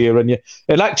Jose Urena.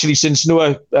 And actually, since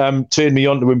Noah turned me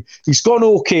onto him, he's gone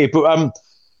okay. But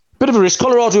bit of a risk.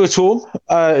 Colorado at home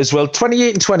as well,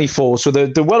 28 and 24. So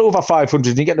they're well over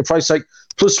 500. You get the price like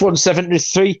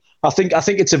 +173. I think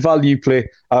it's a value play.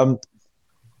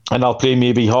 And I'll play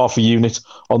maybe half a unit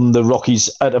on the Rockies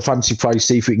at a fancy price,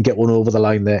 see if we can get one over the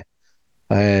line there.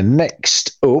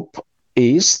 Next up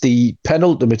is the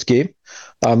penultimate game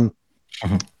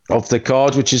of the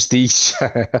card, which is the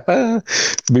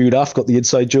mood. I've got the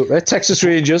inside joke there. Texas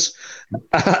Rangers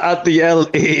at the LA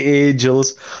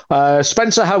Angels.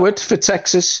 Spencer Howard for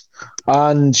Texas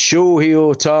and Shohei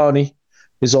Ohtani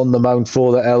is on the mound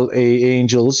for the LA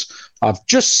Angels. I've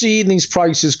just seen these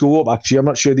prices go up, actually. I'm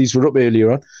not sure these were up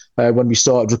earlier on when we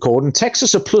started recording.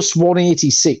 Texas are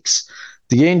 +186.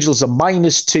 The Angels are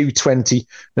 -220,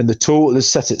 and the total is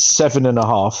set at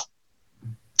 7.5.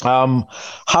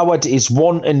 Howard is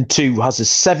 1-2, has a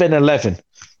 7.11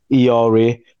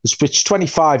 ERA. Has pitched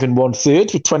 25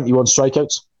 1/3 with 21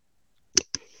 strikeouts.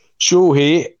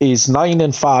 Shohei is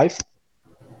 9-5.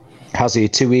 Has a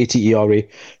 2.80 ERA.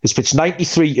 Has pitched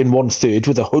 93 1/3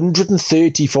 with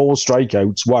 134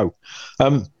 strikeouts. Wow.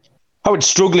 Howard's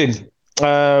struggling.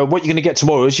 What you're going to get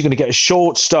tomorrow is you're going to get a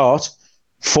short start,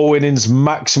 4 innings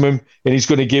maximum, and he's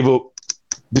going to give up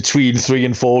between 3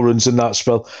 and 4 runs in that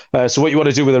spell. So what you want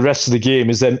to do with the rest of the game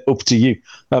is then up to you.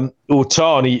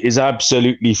 Ohtani is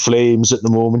absolutely flames at the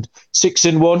moment.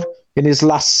 6-1, in his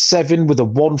last 7 with a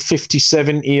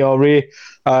 1.57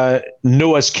 ERA.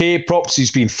 Noah's K props,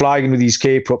 he's been flying with these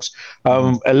K props.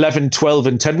 11, 12,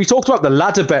 and 10. We talked about the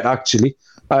ladder bet, actually.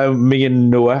 Me and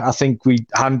Noah, I think we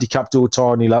handicapped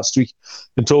Ohtani last week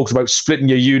and talked about splitting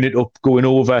your unit up, going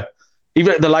over,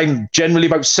 even at the line, generally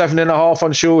about 7.5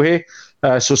 on Shohei.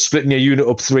 So splitting your unit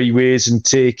up 3 ways and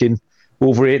taking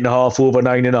over 8.5, over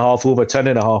 9.5, over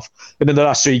 10.5. And in the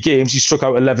last 3 games, he struck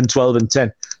out 11, 12, and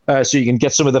 10. So you can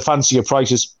get some of the fancier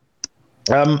prices.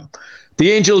 The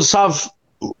Angels have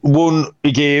won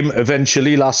a game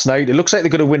eventually last night. It looks like they're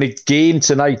going to win again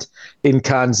tonight in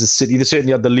Kansas City. They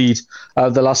certainly had the lead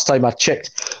the last time I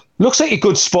checked. Looks like a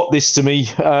good spot this to me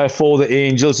for the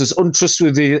Angels, as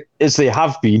untrustworthy as they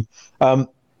have been.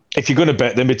 If you're going to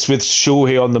bet them, it's with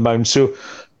Shohei on the mound. So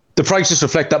the prices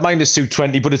reflect that,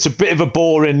 -220, but it's a bit of a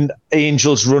boring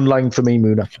Angels run line for me,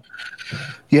 Muna.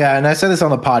 Yeah, and I said this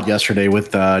on the pod yesterday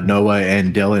with Noah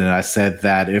and Dylan, and I said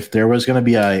that if there was going to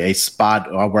be a spot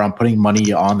where I'm putting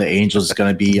money on the Angels, it's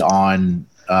going to be on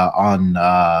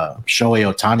Shohei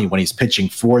Ohtani when he's pitching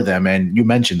for them. And you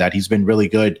mentioned that he's been really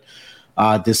good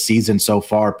this season so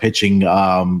far, pitching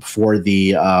for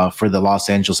the Los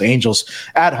Angeles Angels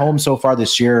at home so far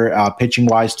this year. Pitching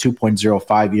wise,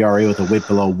 2.05 ERA with a WHIP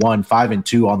below 1,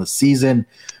 5-2 on the season.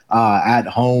 At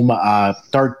home,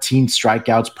 13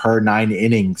 strikeouts per 9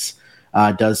 innings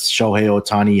does Shohei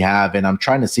Ohtani have, and I'm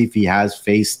trying to see if he has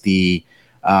faced the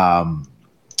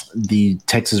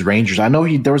Texas Rangers. I know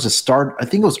there was a start, I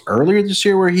think it was earlier this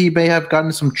year, where he may have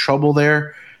gotten some trouble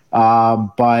there.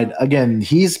 But again,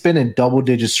 he's been in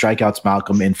double-digit strikeouts,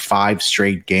 Malcolm, in 5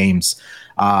 straight games.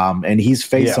 And he's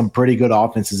faced some pretty good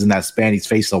offenses in that span. He's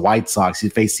faced the White Sox.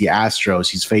 He's faced the Astros.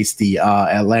 He's faced the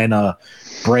Atlanta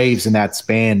Braves in that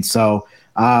span. So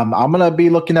I'm going to be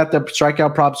looking at the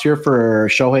strikeout props here for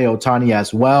Shohei Ohtani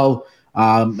as well.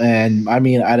 And I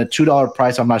mean, at a $2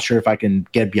 price, I'm not sure if I can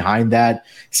get behind that.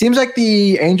 Seems like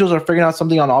the Angels are figuring out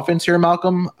something on offense here,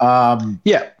 Malcolm.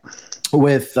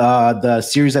 With the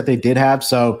series that they did have.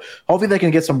 So hopefully they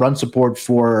can get some run support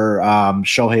for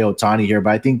Shohei Ohtani here.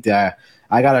 But I think that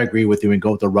I got to agree with you and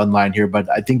go with the run line here. But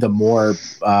I think the more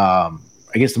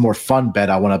fun bet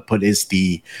I want to put is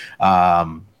the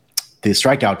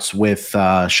strikeouts with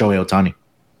Shohei Ohtani.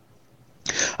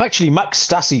 Actually, Max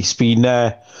Stassi's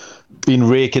been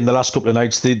raking the last couple of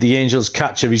nights. The Angels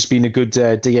catcher, he's been a good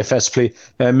DFS play.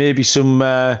 Maybe some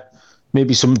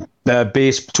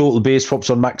total base props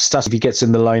on Max Stassi if he gets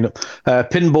in the lineup.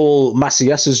 Pinball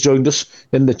Macias has joined us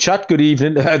in the chat. Good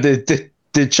evening.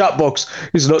 The chat box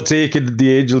is not taking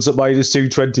the Angels at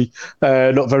 -220.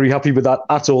 Not very happy with that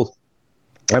at all.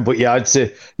 But yeah, I'd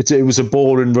say it was a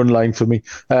boring run line for me.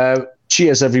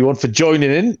 Cheers, everyone, for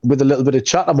joining in with a little bit of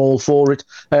chat. I'm all for it.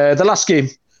 The last game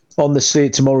on the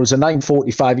slate tomorrow is a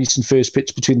 9:45 Eastern first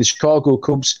pitch between the Chicago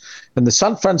Cubs and the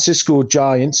San Francisco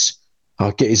Giants.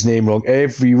 I get his name wrong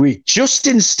every week.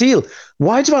 Justin Steele.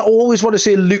 Why do I always want to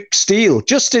say Luke Steele?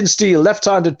 Justin Steele,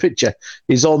 left-handed pitcher,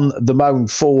 is on the mound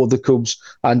for the Cubs.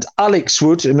 And Alex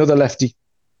Wood, another lefty,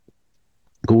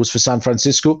 goes for San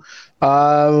Francisco.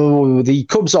 The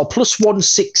Cubs are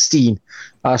 +116.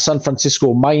 San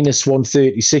Francisco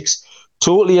 -136.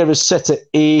 Total here is set at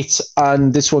 8.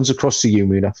 And this one's across to you,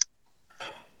 Muna.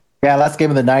 Yeah, last game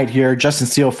of the night here. Justin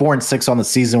Steele, 4-6 on the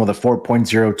season with a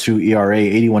 4.02 ERA,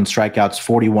 81 strikeouts,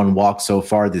 41 walks so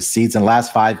far this season.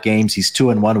 Last 5 games, he's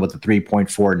 2-1 with a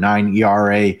 3.49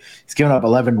 ERA. He's given up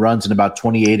 11 runs in about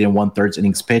 28 1/3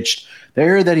 innings pitched. The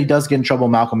area that he does get in trouble,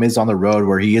 Malcolm, is on the road,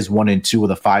 where he is 1-2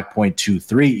 with a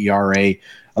 5.23 ERA.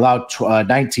 Allowed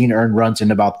 19 earned runs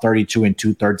in about 32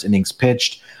 2/3 innings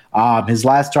pitched. His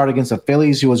last start against the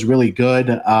Phillies, he was really good.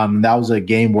 That was a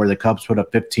game where the Cubs put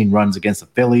up 15 runs against the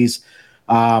Phillies.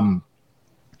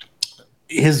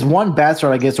 His one bad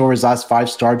start, I guess, over his last 5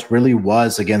 starts really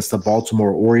was against the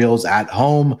Baltimore Orioles at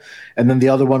home. And then the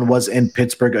other one was in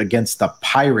Pittsburgh against the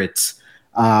Pirates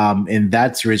in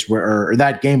that series or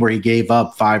that game where he gave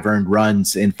up 5 earned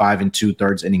runs in 5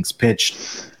 2/3 innings pitched.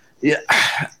 Yeah,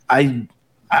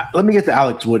 let me get to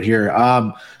Alex Wood here.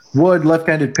 Wood,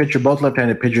 left-handed pitcher, both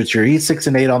left-handed pitchers here. He's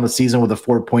 6-8 on the season with a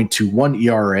 4.21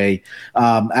 ERA.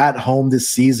 At home this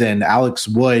season, Alex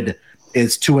Wood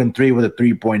is 2-3 with a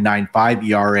 3.95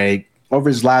 ERA. Over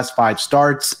his last 5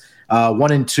 starts,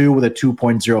 1-2 with a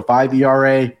 2.05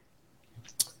 ERA.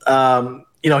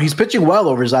 He's pitching well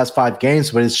over his last 5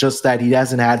 games, but it's just that he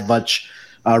hasn't had much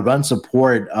run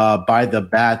support by the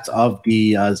bats of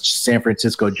the San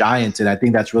Francisco Giants, and I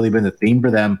think that's really been the theme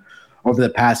for them over the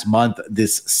past month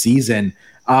this season.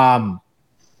 I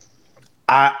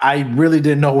really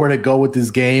didn't know where to go with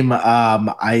this game.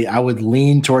 I would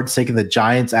lean towards taking the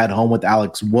Giants at home with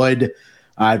Alex Wood.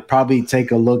 I'd probably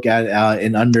take a look at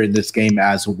an under in this game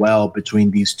as well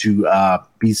between these two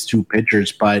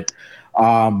pitchers. But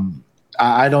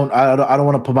I don't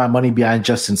want to put my money behind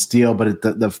Justin Steele. But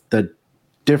the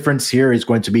difference here is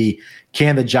going to be,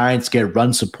 can the Giants get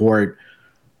run support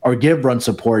or give run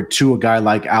support to a guy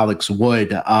like Alex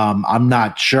Wood? I'm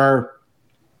not sure.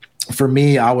 For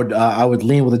me, I would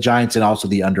lean with the Giants and also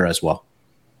the under as well.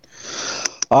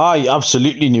 I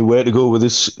absolutely knew where to go with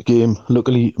this game.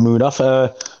 Luckily, Munaf,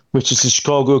 which is the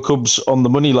Chicago Cubs on the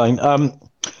money line.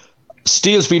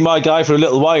 Steele's been my guy for a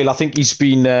little while. I think he's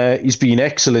been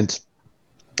excellent.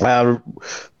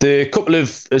 The couple of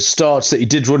starts that he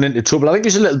did run into trouble, I think he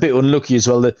was a little bit unlucky as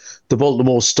well. The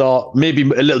Baltimore start, maybe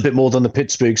a little bit more than the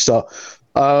Pittsburgh start.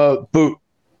 But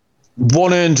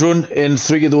one earned run in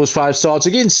 3 of those 5 starts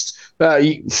against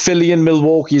Philly and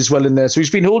Milwaukee as well in there. So he's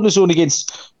been holding his own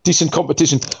against decent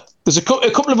competition. There's a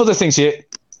couple of other things here.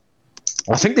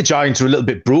 I think the Giants are a little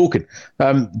bit broken.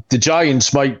 The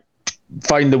Giants might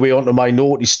find their way onto my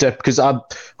naughty step because I'm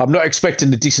not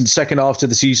expecting a decent second half to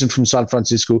the season from San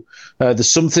Francisco.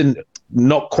 There's something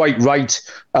not quite right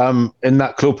in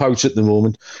that clubhouse at the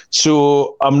moment.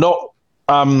 So I'm not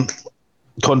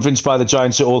convinced by the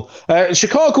Giants at all.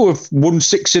 Chicago have won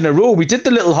 6 in a row. We did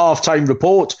the little halftime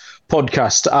report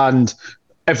podcast and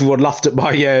everyone laughed at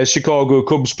my Chicago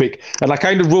Cubs pick. And I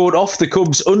kind of wrote off the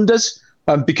Cubs unders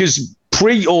because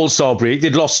pre-All-Star break,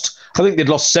 they'd lost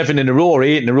 7 in a row or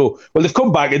 8 in a row. Well, they've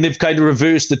come back and they've kind of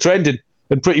reversed the trend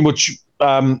and pretty much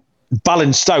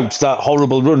balanced out that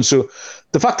horrible run. So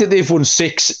the fact that they've won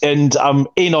 6 and I'm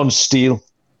in on Steele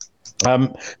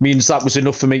means that was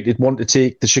enough for me to want to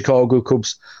take the Chicago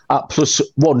Cubs at plus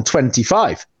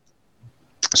 125.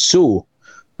 So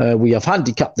we have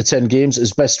handicapped the 10 games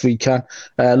as best we can.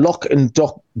 Lock and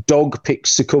dog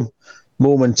picks to come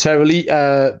momentarily.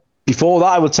 Before that,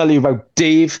 I will tell you about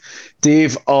Dave.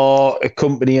 Dave are a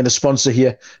company and a sponsor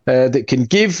here that can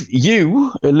give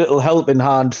you a little helping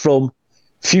hand from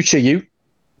future you.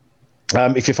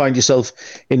 If you find yourself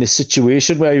in a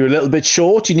situation where you're a little bit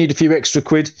short, you need a few extra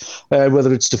quid,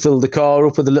 whether it's to fill the car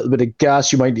up with a little bit of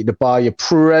gas, you might need to buy a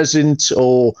present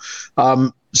or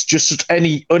just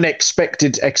any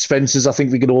unexpected expenses. I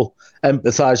think we can all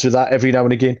empathise with that every now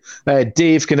and again.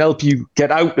 Dave can help you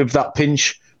get out of that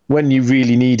pinch when you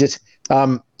really need it.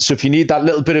 So if you need that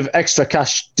little bit of extra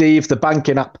cash, Dave, the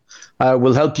banking app,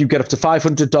 will help you get up to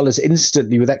 $500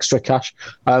 instantly with extra cash.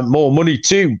 More money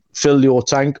to fill your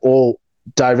tank or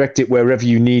direct it wherever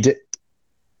you need it.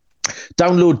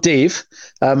 Download Dave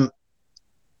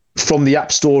from the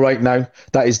App Store right now.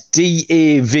 That is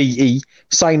DAVE.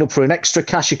 Sign up for an extra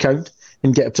cash account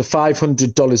and get up to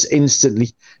 $500 instantly.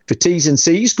 For T's and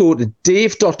C's, go to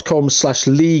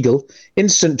dave.com/legal.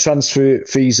 Instant transfer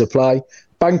fees apply.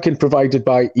 Banking provided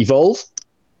by Evolve.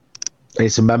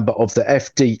 It's a member of the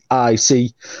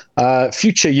FDIC.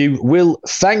 Future you will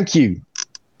thank you.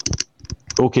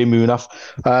 Okay, Munaf.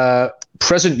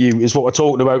 Present you is what we're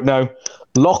talking about now.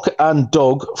 Lock and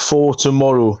dog for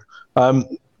tomorrow.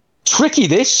 Tricky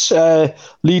this.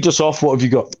 Lead us off. What have you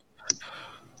got?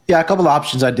 Yeah, a couple of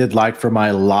options I did like for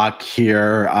my lock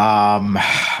here.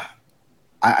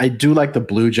 I do like the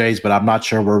Blue Jays, but I'm not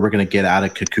sure where we're going to get out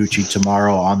of Kikuchi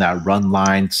tomorrow on that run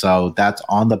line. So that's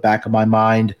on the back of my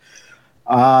mind.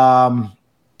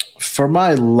 For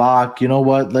my lock, you know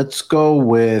what? Let's go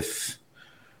with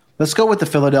the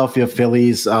Philadelphia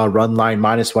Phillies run line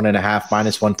 -1.5,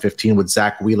 -115 with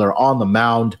Zach Wheeler on the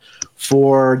mound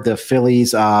for the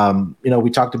Phillies. We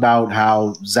talked about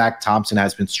how Zach Thompson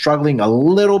has been struggling a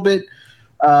little bit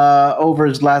over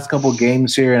his last couple of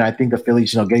games here, and I think the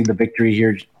Phillies, getting the victory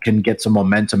here can get some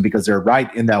momentum because they're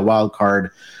right in that wild card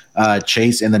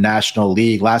chase in the National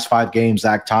League. Last 5 games,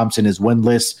 Zach Thompson is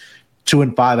winless,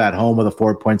 2-5 at home with a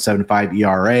 4.75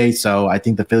 ERA. So I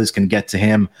think the Phillies can get to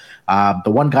him. The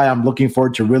one guy I'm looking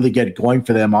forward to really get going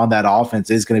for them on that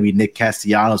offense is going to be Nick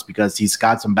Castellanos because he's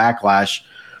got some backlash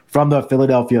from the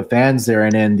Philadelphia fans there,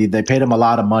 and they paid him a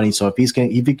lot of money. So if he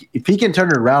can turn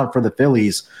it around for the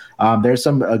Phillies, there's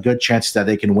some good chances that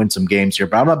they can win some games here.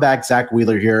 But I'm gonna back Zach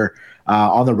Wheeler here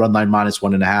on the run line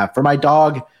 -1.5. For my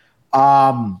dog,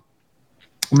 I'm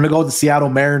gonna go with the Seattle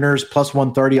Mariners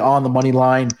 +130 on the money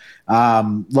line.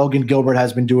 Logan Gilbert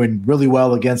has been doing really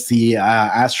well against the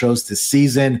Astros this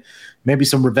season. Maybe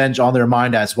some revenge on their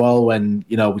mind as well. When,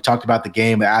 we talked about the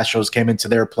game, the Astros came into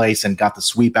their place and got the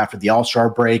sweep after the All-Star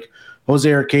break. Jose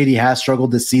Urquidy has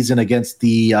struggled this season against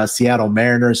the Seattle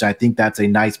Mariners. I think that's a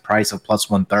nice price of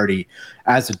 +130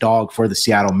 as a dog for the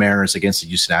Seattle Mariners against the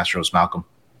Houston Astros, Malcolm.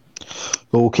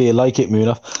 Okay, like it,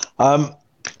 Muna.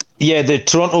 Yeah, the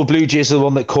Toronto Blue Jays are the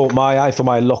one that caught my eye for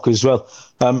my lock as well.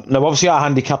 Now, obviously, I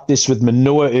handicapped this with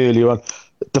Manoa earlier on.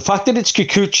 The fact that it's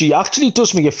Kikuchi actually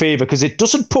does me a favour because it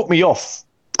doesn't put me off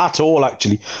at all,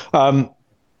 actually.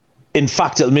 In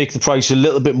fact, it'll make the price a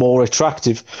little bit more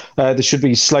attractive. There should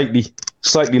be slightly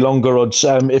longer odds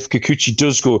if Kikuchi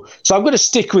does go. So I'm going to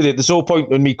stick with it. There's no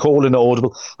point in me calling it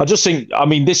audible. I just think,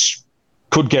 this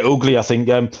could get ugly, I think.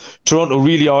 Toronto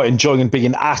really are enjoying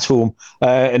being at home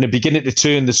and are beginning to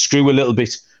turn the screw a little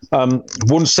bit.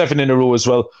 Won 7 in a row as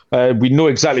well. We know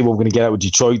exactly what we're going to get out of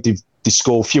Detroit. They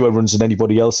score fewer runs than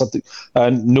anybody else.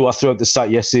 Noah threw out the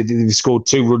stat yesterday. They scored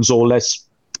 2 runs or less,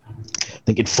 I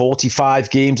think, in 45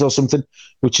 games or something,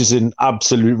 which is an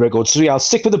absolute record. So yeah, I'll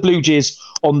stick with the Blue Jays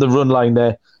on the run line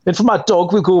there. And for my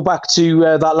dog, we'll go back to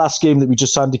that last game that we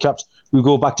just handicapped. We'll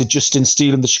go back to Justin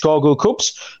Steele and the Chicago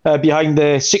Cubs behind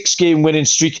their 6-game winning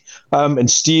streak,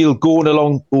 and Steele going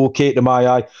along okay to my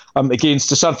eye against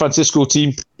the San Francisco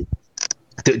team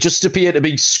that just appear to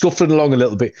be scuffling along a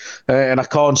little bit, and I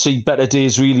can't see better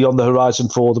days really on the horizon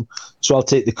for them. So I'll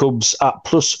take the Cubs at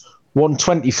plus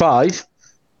 125.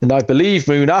 And I believe,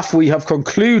 Munaf, we have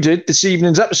concluded this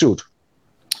evening's episode.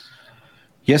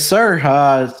 Yes, sir.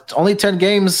 It's only 10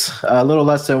 games, a little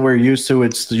less than we're used to.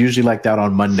 It's usually like that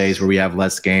on Mondays where we have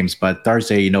less games, but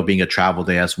Thursday, being a travel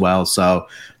day as well. So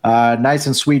nice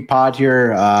and sweet pod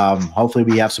here. Hopefully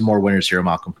we have some more winners here,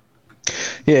 Malcolm.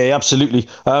 Yeah, absolutely.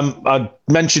 I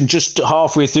mentioned just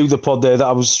halfway through the pod there that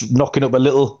I was knocking up a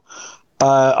little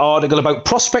article about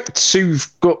prospects who've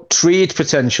got trade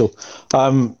potential.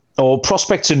 Or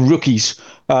prospects and rookies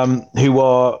who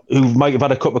might have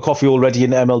had a cup of coffee already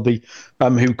in MLB,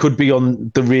 who could be on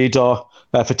the radar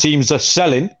for teams that are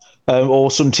selling,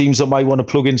 or some teams that might want to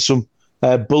plug in some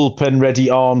bullpen-ready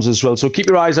arms as well. So keep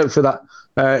your eyes out for that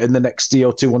in the next day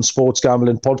or two on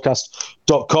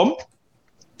sportsgamblingpodcast.com.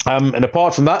 And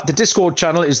apart from that, the Discord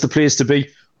channel is the place to be.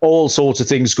 All sorts of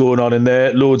things going on in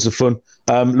there, loads of fun,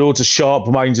 loads of sharp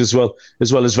minds as well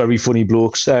as very funny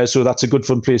blokes. So that's a good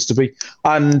fun place to be.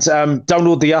 And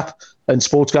download the app, and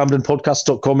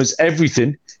sportsgamblingpodcast.com is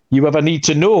everything you ever need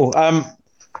to know.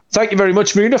 Thank you very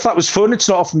much, Munaf. That was fun. It's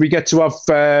not often we get to have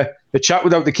a chat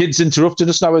without the kids interrupting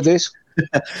us nowadays.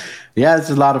 Yeah, it's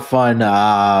a lot of fun.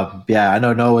 I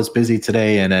know Noah's busy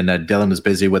today, and then Dylan is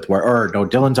busy with work. Or no,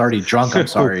 Dylan's already drunk. I'm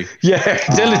sorry. Yeah,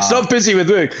 Dylan's not busy with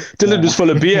work. Dylan was full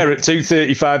of beer at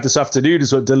 2:35 this afternoon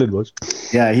is what Dylan was.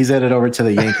 Yeah, he's headed over to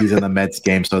the Yankees and the Mets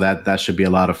game, so that should be a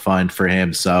lot of fun for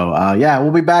him. So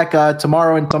we'll be back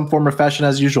tomorrow in some form or fashion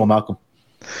as usual, Malcolm.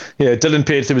 Yeah, Dylan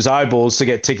paid through his eyeballs to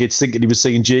get tickets, thinking he was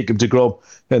seeing Jacob deGrom,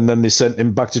 and then they sent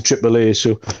him back to AAA.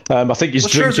 So I think he's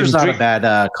drinking. Scherzer's not a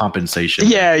bad compensation.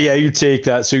 Yeah, you take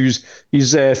that. So he's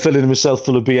filling himself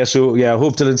full of beer. So yeah, I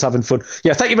hope Dylan's having fun.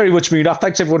 Yeah, thank you very much, Munaf.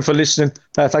 Thanks everyone for listening.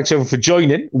 Thanks everyone for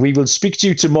joining. We will speak to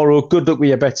you tomorrow. Good luck with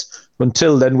your bets.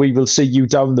 Until then, we will see you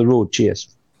down the road. Cheers.